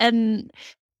pill, and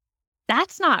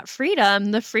that's not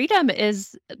freedom. The freedom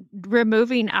is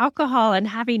removing alcohol and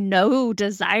having no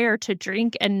desire to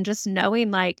drink and just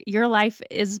knowing like your life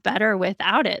is better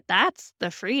without it. That's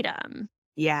the freedom.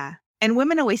 Yeah. And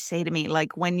women always say to me,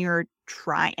 like, when you're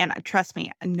trying and trust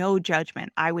me, no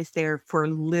judgment. I was there for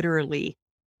literally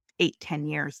 8, 10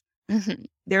 years. Mhm.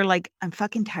 They're like, "I'm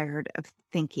fucking tired of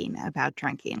thinking about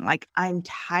drinking." Like, I'm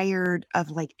tired of,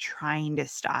 like, trying to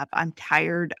stop. I'm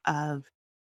tired of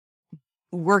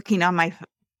working on my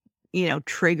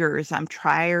triggers. I'm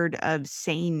tired of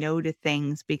saying no to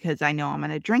things because I know I'm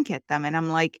gonna drink at them. And I'm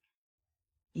like,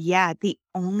 yeah, the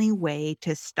only way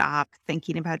to stop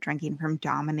thinking about drinking from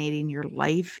dominating your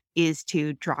life is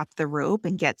to drop the rope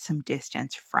and get some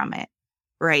distance from it.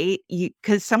 Right?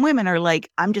 Because some women are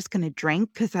like, I'm just going to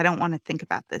drink because I don't want to think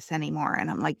about this anymore. And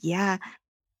I'm like, yeah,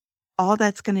 all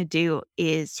that's going to do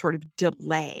is sort of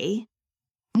delay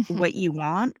Mhm. what you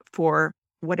want for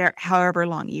whatever, however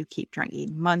long you keep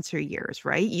drinking, months or years,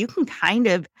 right? You can kind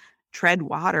of tread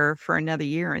water for another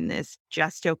year in this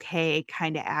just okay,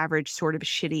 kind of average, sort of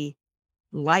shitty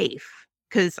life,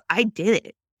 because I did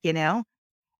it, you know?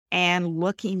 And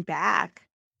looking back,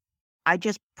 I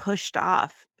just pushed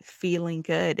off feeling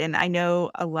good. And I know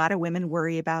a lot of women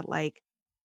worry about like,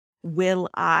 will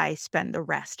I spend the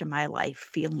rest of my life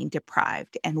feeling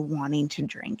deprived and wanting to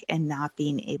drink and not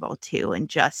being able to and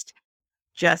just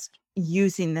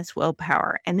using this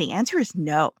willpower? And the answer is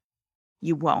no,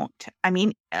 you won't. I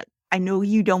mean, I know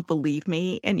you don't believe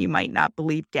me and you might not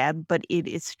believe Deb, but it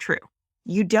is true.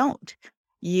 You don't.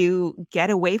 You get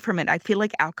away from it. I feel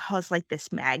like alcohol is like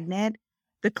this magnet.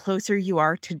 The closer you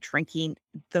are to drinking,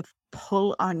 the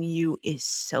pull on you is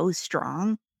so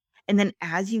strong. And then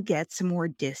as you get some more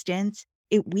distance,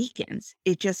 it weakens.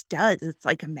 It just does. It's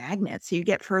like a magnet. So you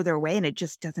get further away and it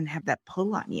just doesn't have that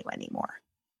pull on you anymore.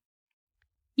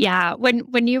 Yeah,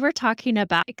 when you were talking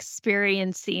about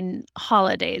experiencing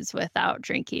holidays without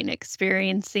drinking,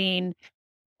 experiencing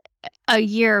a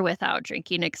year without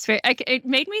drinking it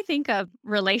made me think of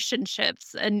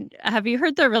relationships, and have you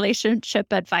heard the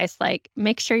relationship advice, like,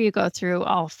 make sure you go through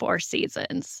all 4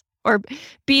 seasons, or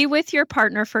be with your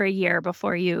partner for a year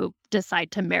before you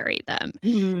decide to marry them,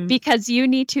 Mhm. because you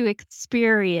need to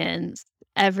experience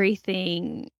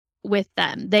everything with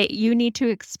them. You need to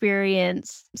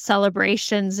experience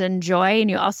celebrations and joy,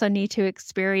 and you also need to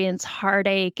experience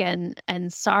heartache and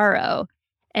sorrow,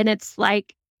 and it's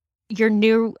like your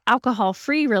new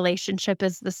alcohol-free relationship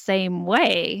is the same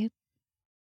way.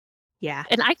 Yeah.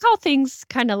 And I call things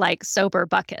kind of like sober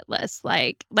bucket lists.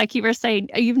 Like you were saying,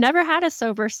 you've never had a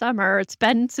sober summer. It's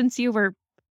been since you were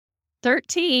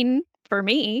 13 for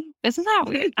me. Isn't that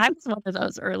weird? I was one of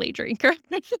those early drinkers.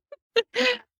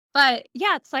 But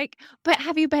yeah, it's like, but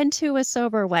have you been to a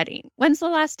sober wedding? When's the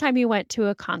last time you went to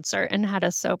a concert and had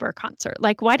a sober concert?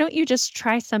 Like, why don't you just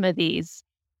try some of these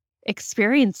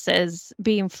experiences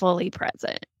being fully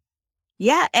present?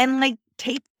 Yeah, and, like,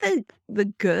 take the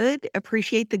good,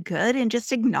 appreciate the good, and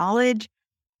just acknowledge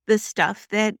the stuff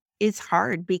that is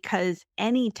hard because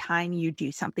anytime you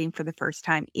do something for the first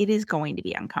time, it is going to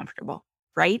be uncomfortable,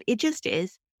 right? It just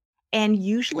is. And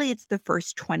usually it's the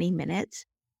first 20 minutes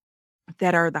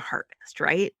that are the hardest,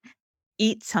 right?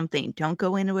 Eat something. Don't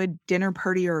go into a dinner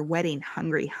party or a wedding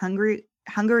hungry.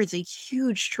 Hunger is a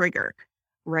huge trigger,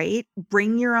 right?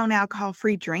 Bring your own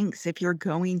alcohol-free drinks if you're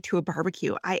going to a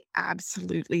barbecue. I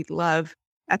absolutely love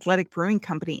Athletic Brewing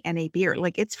Company NA beer.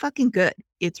 Like, it's fucking good.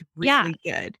 It's Yeah. really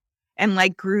good. And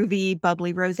like groovy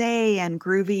bubbly rosé and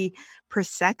groovy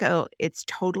prosecco, it's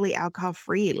totally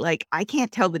alcohol-free. Like, I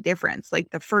can't tell the difference.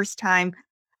 Like, the first time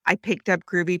I picked up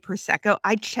groovy prosecco,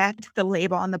 I checked the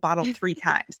label on the bottle 3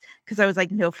 times because I was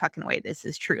like, "No fucking way, this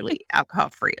is truly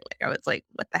alcohol-free." Like, I was like,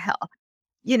 "What the hell?"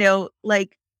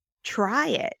 Like, try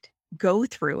it, go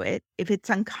through it. If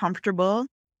it's uncomfortable,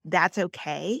 that's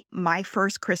okay. My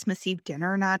first Christmas Eve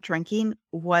dinner not drinking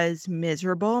was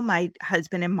miserable. My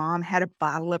husband and mom had a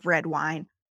bottle of red wine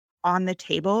on the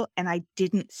table, and I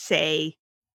didn't say,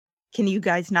 "Can you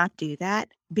guys not do that?"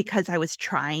 Because I was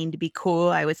trying to be cool.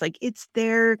 I was like, "It's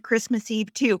their Christmas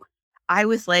Eve too." I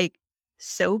was, like,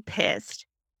 so pissed,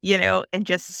 and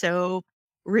just so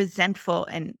resentful,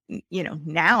 and,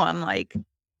 now I'm like,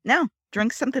 "No,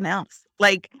 drink something else."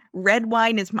 Like, red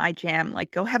wine is my jam,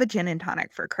 like, go have a gin and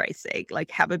tonic for Christ's sake, like,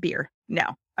 have a beer. No,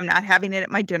 I'm not having it at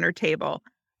my dinner table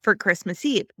for Christmas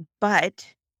Eve, but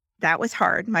that was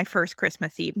hard, my first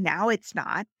Christmas Eve. Now it's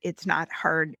not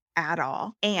hard at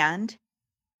all, and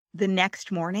the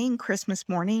next morning, Christmas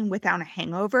morning, without a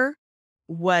hangover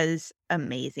was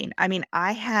amazing. I mean,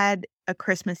 I had a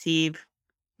Christmas Eve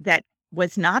that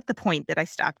was not the point that I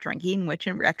stopped drinking, which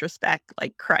in retrospect,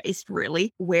 like, Christ,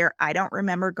 really, where I don't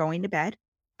remember going to bed.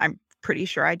 I'm pretty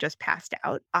sure I just passed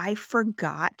out. I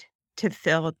forgot to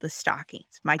fill the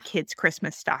stockings, my kids'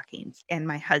 Christmas stockings and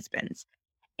my husband's.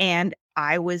 And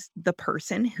I was the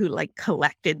person who, like,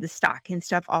 collected the stocking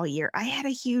stuff all year. I had a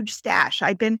huge stash.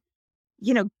 I'd been,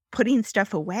 putting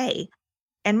stuff away,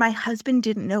 and my husband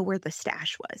didn't know where the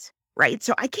stash was, right?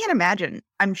 So I can't imagine.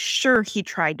 I'm sure he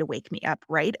tried to wake me up,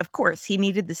 right? Of course, he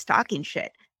needed the stocking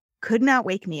shit. Could not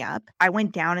wake me up. I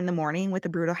went down in the morning with a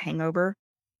brutal hangover.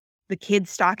 The kids'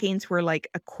 stockings were like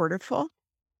a quarter full,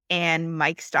 and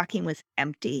Mike's stocking was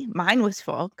empty. Mine was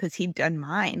full because 'cause he'd done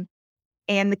mine,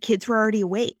 and the kids were already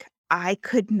awake. I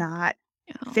could not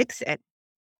Yeah. fix it.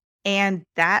 And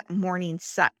that morning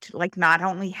sucked, like, not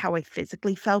only how I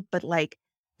physically felt, but, like,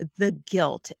 the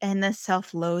guilt and the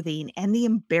self-loathing and the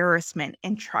embarrassment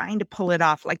and trying to pull it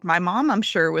off. Like, my mom, I'm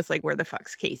sure, was like, "Where the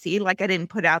fuck's Casey?" Like, I didn't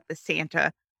put out the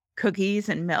Santa cookies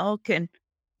and milk and,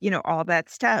 all that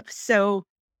stuff. So,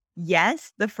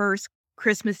 yes, the first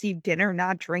Christmas Eve dinner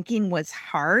not drinking was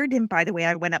hard, and by the way,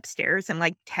 I went upstairs and,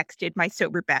 like, texted my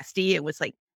sober bestie. It was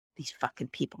like, "These fucking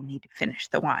people need to finish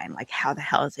the wine, like, how the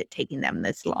hell is it taking them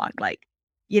this long?" Like,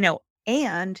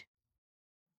 and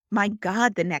my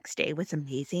god, the next day was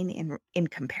amazing in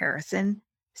comparison.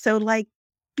 So, like,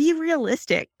 be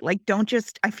realistic, like, don't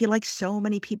just I feel like so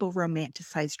many people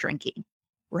romanticize drinking,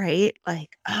 right?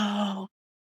 Like, "Oh,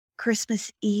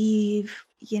 Christmas Eve,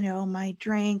 my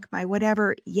drink, my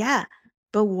whatever." Yeah,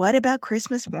 but what about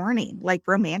Christmas morning? Like,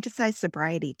 romanticize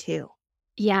sobriety too.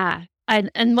 Yeah.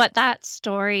 And what that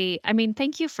story, I mean,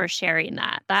 thank you for sharing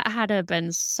that. That had to have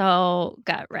been so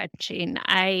gut-wrenching.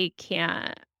 I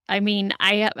can't, I mean,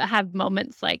 have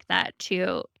moments like that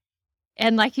too.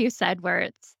 And like you said, where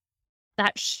it's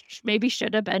that maybe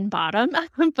should have been bottom,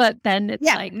 but then it's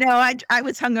Yeah, like, no, I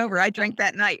was hungover, I drank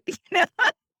that night,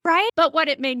 right? But what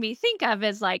it made me think of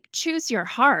is like, choose your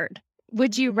heart.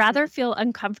 Would you rather Mhm. feel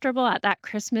uncomfortable at that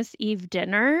Christmas Eve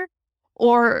dinner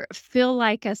or feel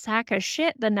like a sack of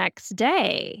shit the next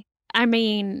day? I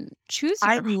mean, choose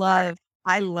I your heart. love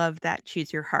I love that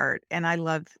choose your heart, and I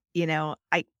love,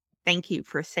 I thank you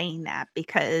for saying that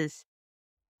because,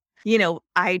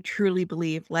 I truly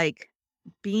believe, like,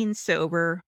 being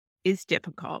sober is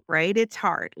difficult, right? It's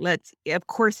hard. Of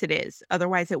course it is.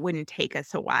 Otherwise, it wouldn't take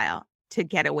us a while to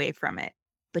get away from it.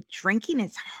 But drinking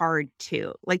is hard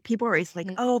too. Like, people are always like,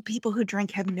 Mm. "Oh, people who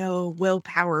drink have no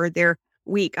willpower. They're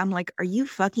weak." I'm like, "Are you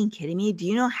fucking kidding me? Do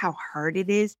you know how hard it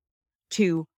is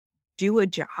to do a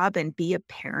job and be a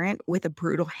parent with a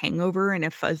brutal hangover and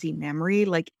a fuzzy memory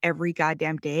like every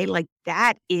goddamn day, like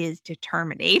that is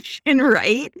determination,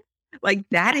 right? Like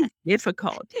that Yeah. is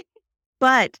difficult.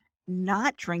 But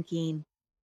not drinking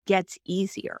gets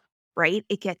easier, right?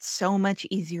 It gets so much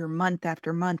easier month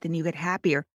after month and you get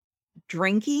happier.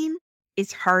 Drinking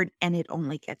is hard and it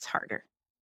only gets harder.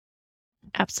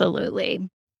 Absolutely.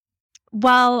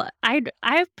 Well, I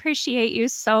appreciate you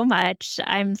so much.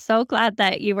 I'm so glad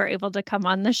that you were able to come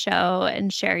on the show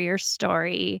and share your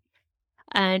story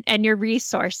and your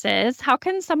resources. How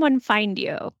can someone find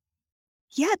you?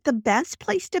 Yeah, the best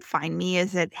place to find me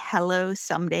is at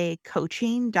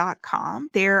hellosomeday.coaching.com.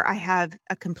 There I have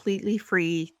a completely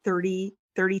free 30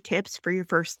 tips for your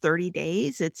first 30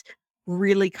 days. It's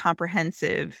really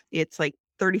comprehensive. It's like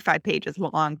 35 pages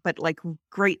long, but like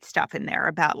great stuff in there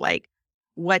about like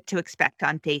what to expect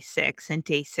on day 6 and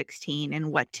day 16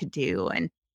 and what to do and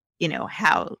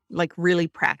how like really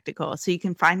practical. So you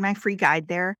can find my free guide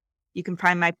there. You can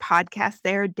find my podcast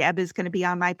there. Deb is gonna be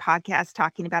on my podcast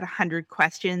talking about 100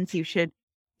 questions you should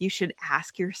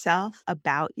ask yourself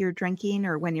about your drinking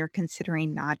or when you're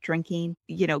considering not drinking.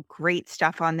 Great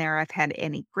stuff on there. I've had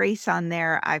Annie Grace on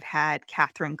there. I've had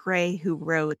Catherine Gray, who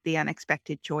wrote The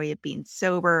Unexpected Joy of Being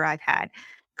Sober. I've had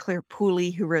Claire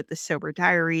Pooley, who wrote The Sober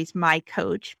Diaries, my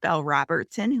coach, Belle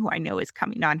Robertson, who I know is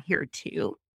coming on here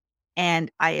too,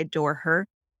 and I adore her.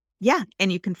 Yeah,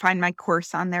 and you can find my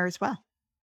course on there as well.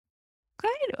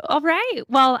 Good. All right.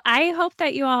 Well, I hope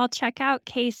that you all check out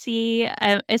Casey.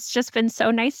 It's just been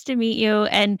so nice to meet you.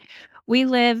 And we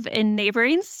live in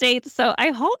neighboring states. So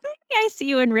I hope maybe I see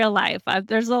you in real life.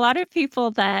 There's a lot of people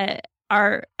that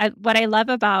are, what I love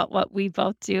about what we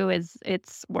both do is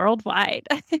it's worldwide.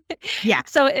 Yeah.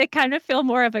 So it kind of feel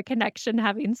more of a connection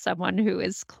having someone who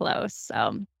is close. So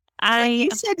Well, I,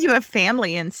 you said you have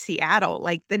family in Seattle,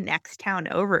 like the next town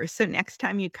over. So next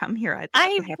time you come here, I'd love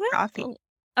I to have coffee. will.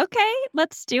 Okay,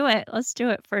 let's do it. Let's do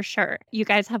it for sure. You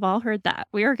guys have all heard that.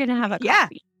 We are going to have a Yeah.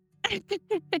 coffee.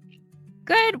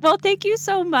 Good. Well, thank you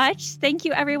so much. Thank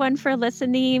you, everyone, for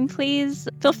listening. Please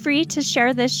feel free to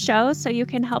share this show so you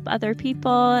can help other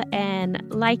people and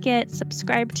like it,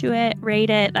 subscribe to it, rate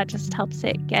it. That just helps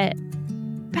it get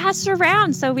passed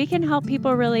around so we can help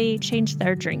people really change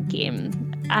their drinking.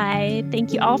 I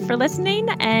thank you all for listening,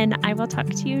 and I will talk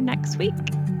to you next week.